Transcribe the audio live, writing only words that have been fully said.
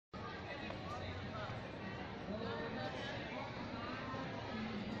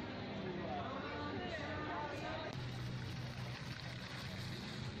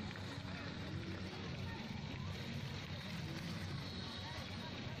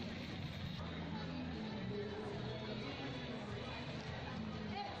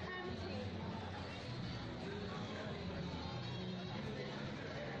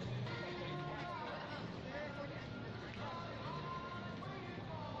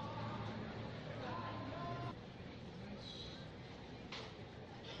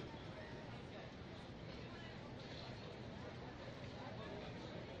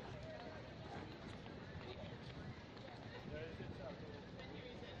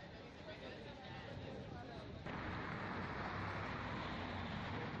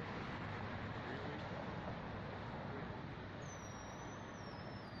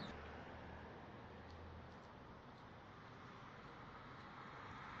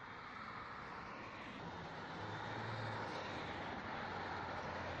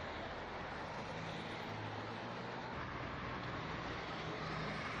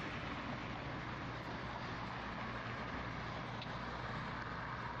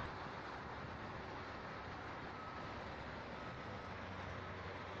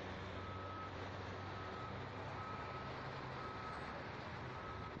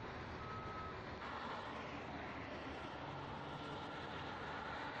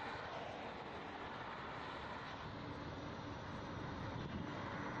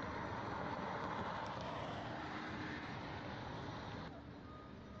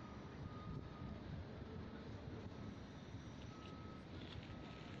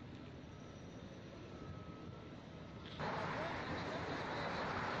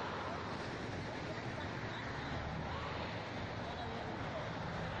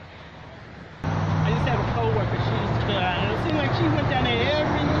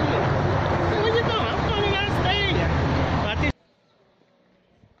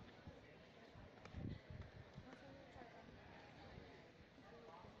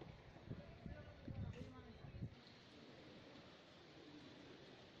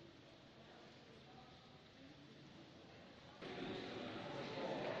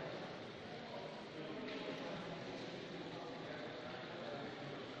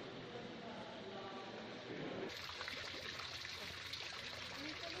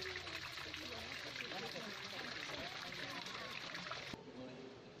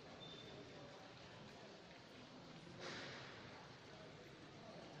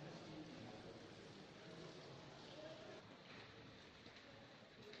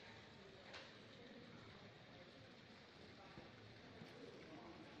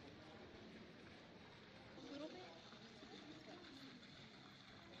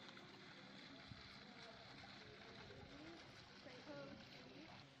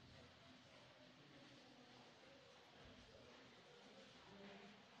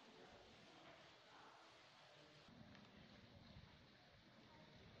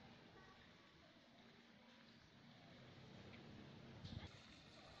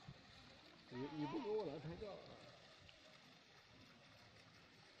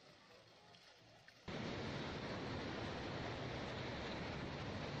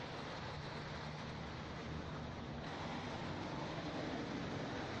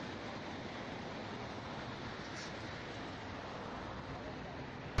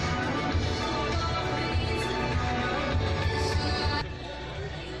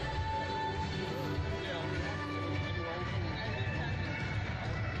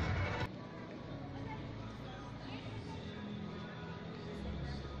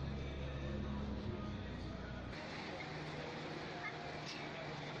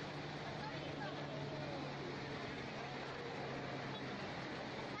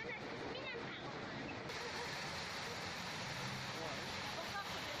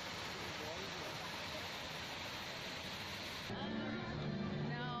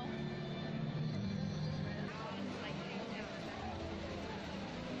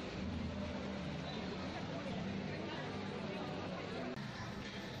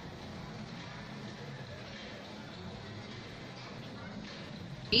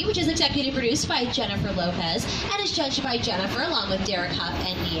which is executive produced by Jennifer Lopez and is judged by Jennifer along with Derek Huff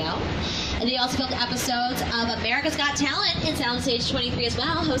and Neo. And they also filmed episodes of America's Got Talent in Soundstage 23 as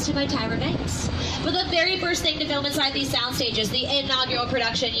well, hosted by Tyra Banks. But the very first thing to film inside these sound stages, the inaugural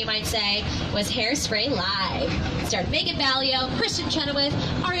production, you might say, was Hairspray Live. It starred Megan Ballio, Kristen Chenoweth,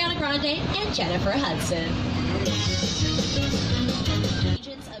 Ariana Grande, and Jennifer Hudson.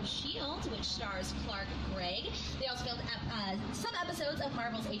 Agents of S.H.I.E.L.D., which stars Clark Gregg. They also filmed some episodes of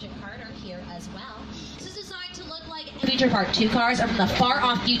Marvel's Agent Carter here as well. This is designed to look like Future Park. 2 cars are from the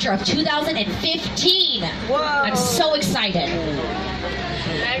far-off future of 2015. Whoa. I'm so excited.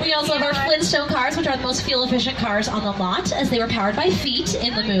 We also have our Flintstone cars, which are the most fuel-efficient cars on the lot, as they were powered by feet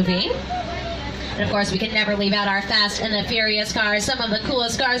in the movie. And of course, we can never leave out our Fast and the Furious cars. Some of the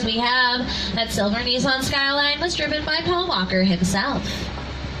coolest cars we have. That silver Nissan Skyline was driven by Paul Walker himself.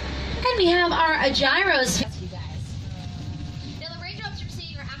 And we have our gyros. Now, the raindrops you're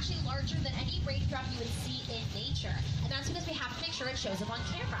seeing are actually larger than any raindrop you would see in nature. And that's because we have to make sure it shows up on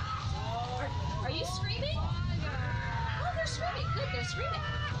camera. Are you screaming? Oh, they're screaming. Good, they're screaming.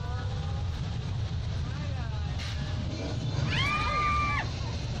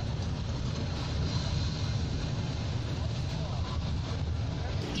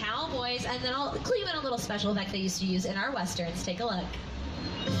 Cowboys, and then I'll include in a little special effect they used to use in our westerns. Take a look.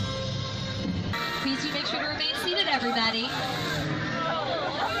 Please do make sure to remain seated, everybody.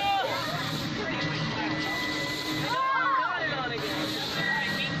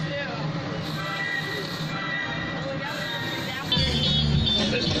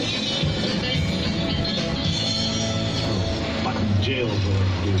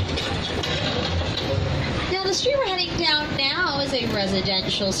 Now, the street we're heading down now is a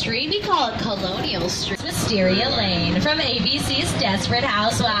residential street. We call it Colonial Street. Wisteria Lane from ABC's Desperate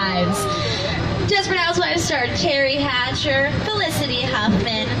Housewives. Desperate Housewives starred Terry Hatcher, Felicity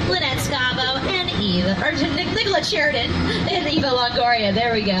Huffman, Lynette Scavo, and Nicola Sheridan and Eva Longoria.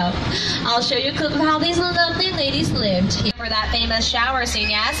 There we go. I'll show you a clip of how these lovely ladies lived. For that famous shower scene,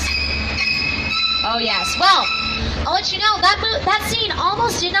 yes? Oh, yes. Well, I'll let you know, that scene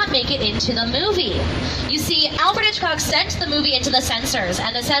almost did not make it into the movie. You see, Alfred Hitchcock sent the movie into the censors,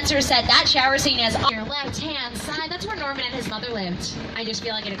 and the censors said that shower scene is on your left-hand side. That's where Norman and his mother lived. I just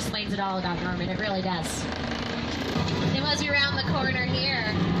feel like it explains it all about Norman. It really does. And as we round the corner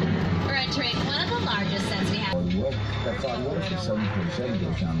here, we're entering one of the largest sets we have. That's all. What if the 747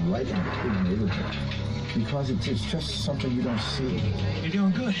 goes down right in the big neighborhood? Because it's just something you don't see. You're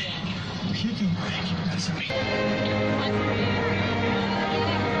doing good. You're doing great. That's amazing.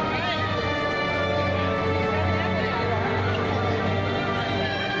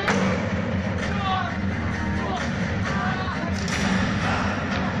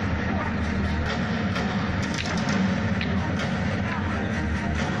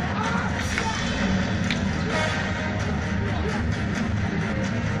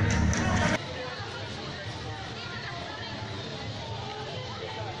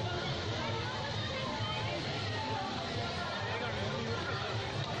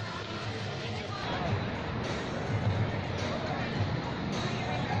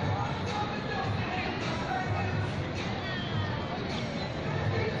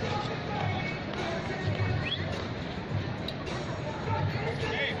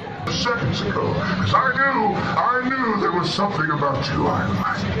 Seconds ago, because I knew there was something about you I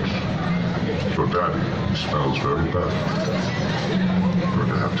liked. Your daddy, he smells very bad. I'm going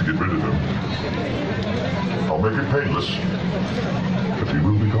to have to get rid of him. I'll make it painless, but he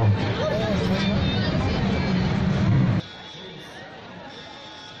will be gone.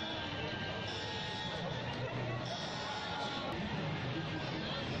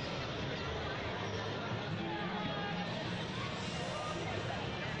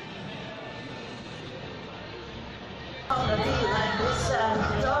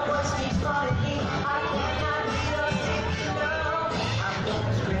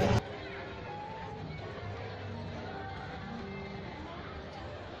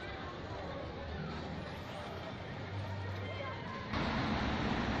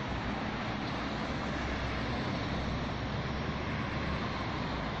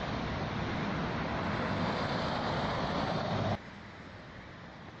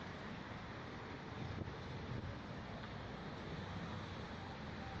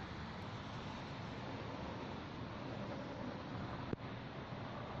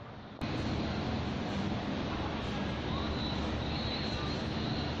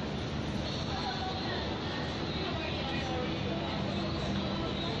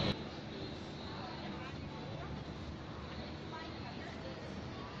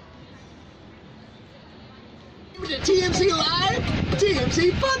 to TMC Live?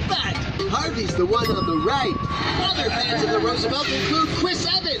 TMC Fun Fact! Harvey's the one on the right. Other fans of the Roosevelt include Chris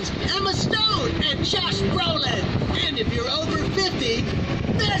Evans, Emma Stone, and Josh Brolin. And if you're over 50,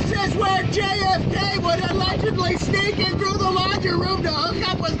 this is where JFK would allegedly sneak in through the laundry room to hook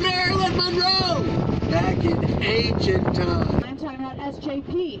up with Marilyn Monroe. Back in ancient times. I'm talking about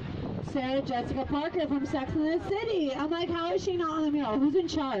SJP. Sarah Jessica Parker from Sex and the City. I'm like, how is she not on the mural? Who's in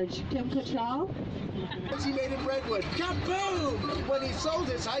charge? Kim Cattrall? He made in Redwood. Kaboom! When he sold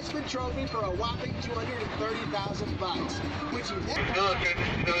his Heisman Trophy for a whopping $230,000, which he never... Hello, sir.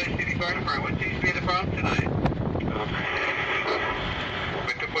 This is the City Fire Department. What seems to be the problem tonight?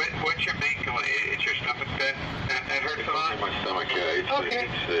 What's your main complaint? It's your stomach that hurts a lot? My stomach, yeah.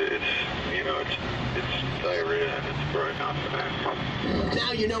 It's diarrhea and it's growing out for that.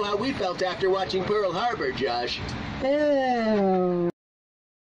 Now you know how we felt after watching Pearl Harbor, Josh. Ew.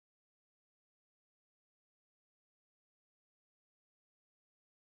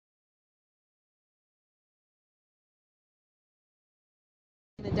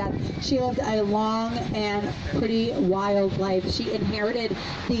 Death. She lived a long and pretty wild life. She inherited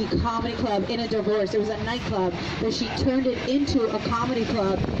the comedy club in a divorce. It was a nightclub, but she turned it into a comedy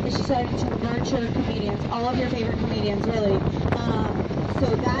club, and she started to nurture comedians, all of your favorite comedians, really. So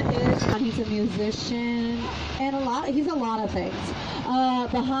that is, he's a musician, and he's a lot of things.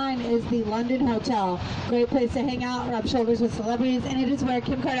 Behind is the London Hotel. Great place to hang out, rub shoulders with celebrities, and it is where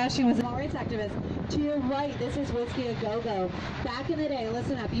Kim Kardashian was an all rights activist. To your right, this is Whiskey A Go Go. Back in the day,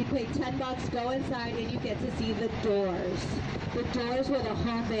 listen up, you'd pay $10, go inside, and you get to see the Doors. The Doors were the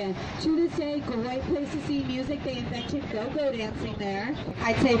home band. To this day, great place to see music. They invented go-go dancing there.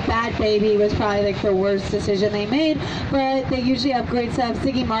 I'd say Bad Baby was probably like the worst decision they made, but they usually have great stuff.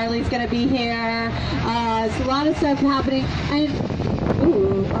 Ziggy Marley's gonna be here. There's a lot of stuff happening. And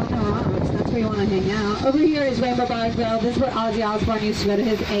ooh, on the rocks. That's where you want to hang out. Over here is Rainbow Bar and Grill. This is where Ozzy Osbourne used to go to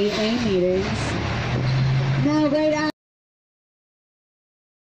his AA meetings. Now, right out.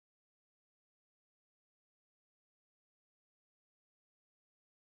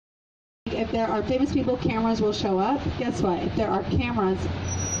 If there are famous people, cameras will show up. Guess what? If there are cameras,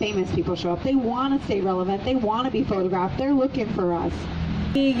 famous people show up. They want to stay relevant. They want to be photographed. They're looking for us.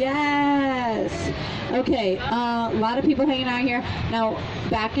 Yes. Okay. A lot of people hanging out here. Now,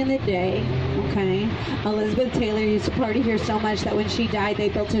 back in the day, okay, Elizabeth Taylor used to party here so much that when she died, they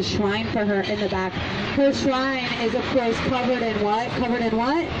built a shrine for her in the back. Her shrine is, of course, covered in what? Covered in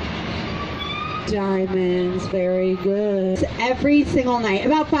what? Diamonds. Very good. Every single night.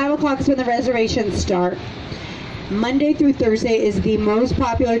 About 5 o'clock is when the reservations start. Monday through Thursday is the most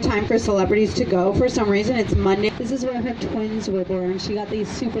popular time for celebrities to go. For some reason, it's Monday. This is where her twins were born. She got the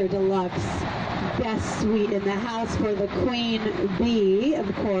super deluxe best suite in the house for the Queen Bee,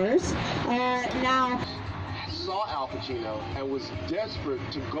 of course. Now, saw Al Pacino and was desperate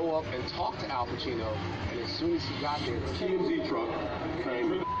to go up and talk to Al Pacino. And as soon as he got there, the TMZ truck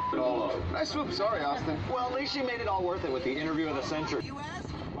came and it all up. Nice swoop. Sorry, Austin. Well, at least you made it all worth it with the interview of the century.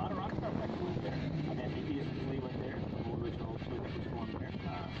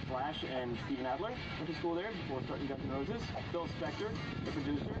 Flash and Steven Adler went to school there before starting Guns N' Roses. Phil Spector, the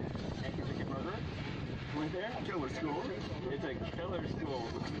producer, and Convicted Murderer, went there. Killer school. It's a killer school.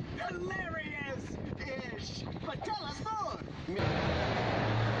 Hilarious-ish. But tell us more.